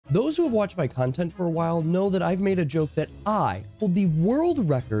Those who have watched my content for a while know that I've made a joke that I hold the world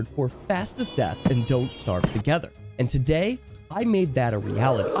record for fastest death and don't starve together. And today, I made that a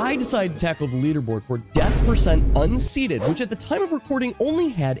reality. I decided to tackle the leaderboard for death percent unseated, which at the time of recording only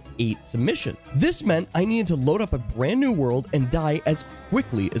had 8 submissions. This meant I needed to load up a brand new world and die as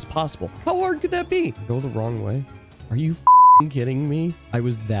quickly as possible. How hard could that be? Go the wrong way? Are you kidding me? I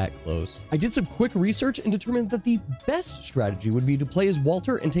was that close. I did some quick research and determined that the best strategy would be to play as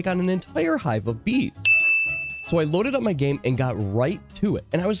Walter and take on an entire hive of bees. So I loaded up my game and got right to it.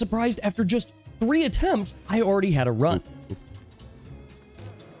 And I was surprised after just 3 attempts, I already had a run.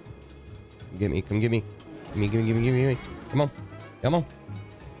 Get me, come get me. Give me. Come on.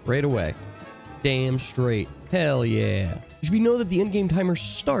 Right away. Damn straight. Hell yeah. You should know that the in-game timer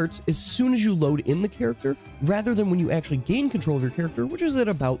starts as soon as you load in the character, rather than when you actually gain control of your character, which is at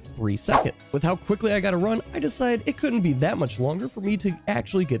about 3 seconds. With how quickly I got to run, I decided it couldn't be that much longer for me to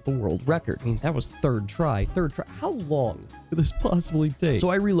actually get the world record. I mean, that was third try. How long could this possibly take? So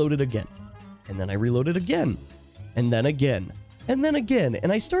I reloaded again, and then I reloaded again, and then again. And then again,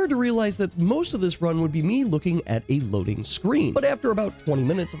 and I started to realize that most of this run would be me looking at a loading screen. But after about 20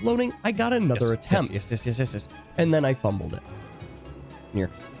 minutes of loading, I got another attempt. Yes. And then I fumbled it. Here,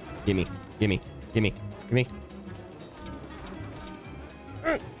 gimme.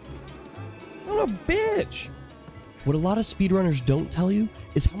 Son of a bitch! What a lot of speedrunners don't tell you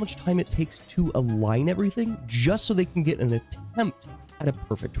is how much time it takes to align everything just so they can get an attempt at a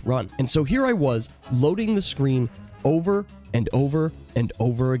perfect run. And so here I was, loading the screen over and over and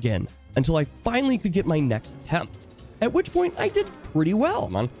over again until I finally could get my next attempt, at which point I did pretty well.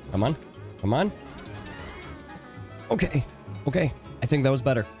 Come on. Okay. I think that was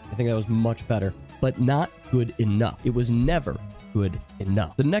better. I think that was much better, but not good enough. It was never good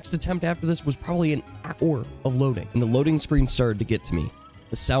enough. The next attempt after this was probably an hour of loading, and the loading screen started to get to me.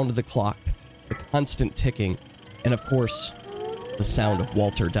 The sound of the clock, the constant ticking, and of course, the sound of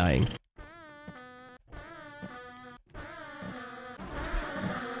Walter dying.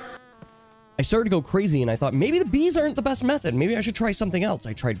 I started to go crazy and I thought maybe the bees aren't the best method. Maybe I should try something else.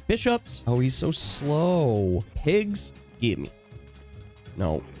 I tried bishops. Oh, he's so slow. Pigs, get me.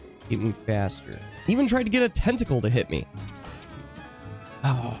 No, get me faster. Even tried to get a tentacle to hit me.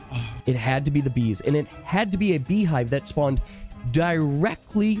 Oh, it had to be the bees, and it had to be a beehive that spawned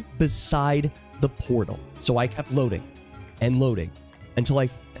directly beside the portal. So I kept loading and loading until I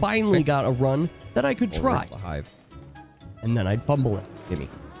finally got a run that I could try. And then I'd fumble it. Gimme.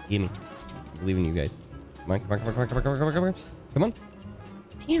 I believe in you guys. Come on.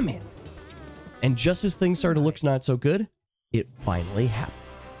 Damn it. And just as things started to look not so good, it finally happened.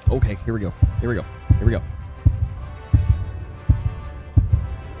 Okay, here we go.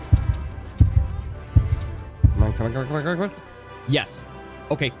 Come on. Yes.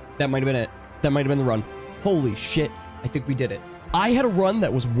 Okay, that might have been it. That might have been the run. Holy shit. I think we did it. I had a run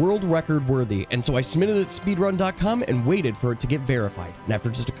that was world record worthy, and so I submitted it to speedrun.com and waited for it to get verified. And after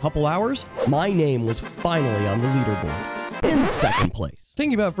just a couple hours, my name was finally on the leaderboard in second place.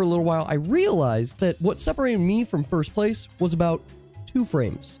 Thinking about it for a little while, I realized that what separated me from first place was about 2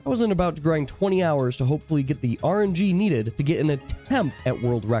 frames. I wasn't about to grind 20 hours to hopefully get the RNG needed to get an attempt at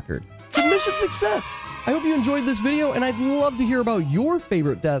world record. Mission success! I hope you enjoyed this video, and I'd love to hear about your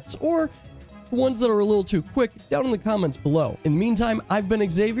favorite deaths or the ones that are a little too quick down in the comments below. In the meantime, I've been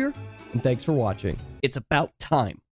Xavier, and thanks for watching. It's about time.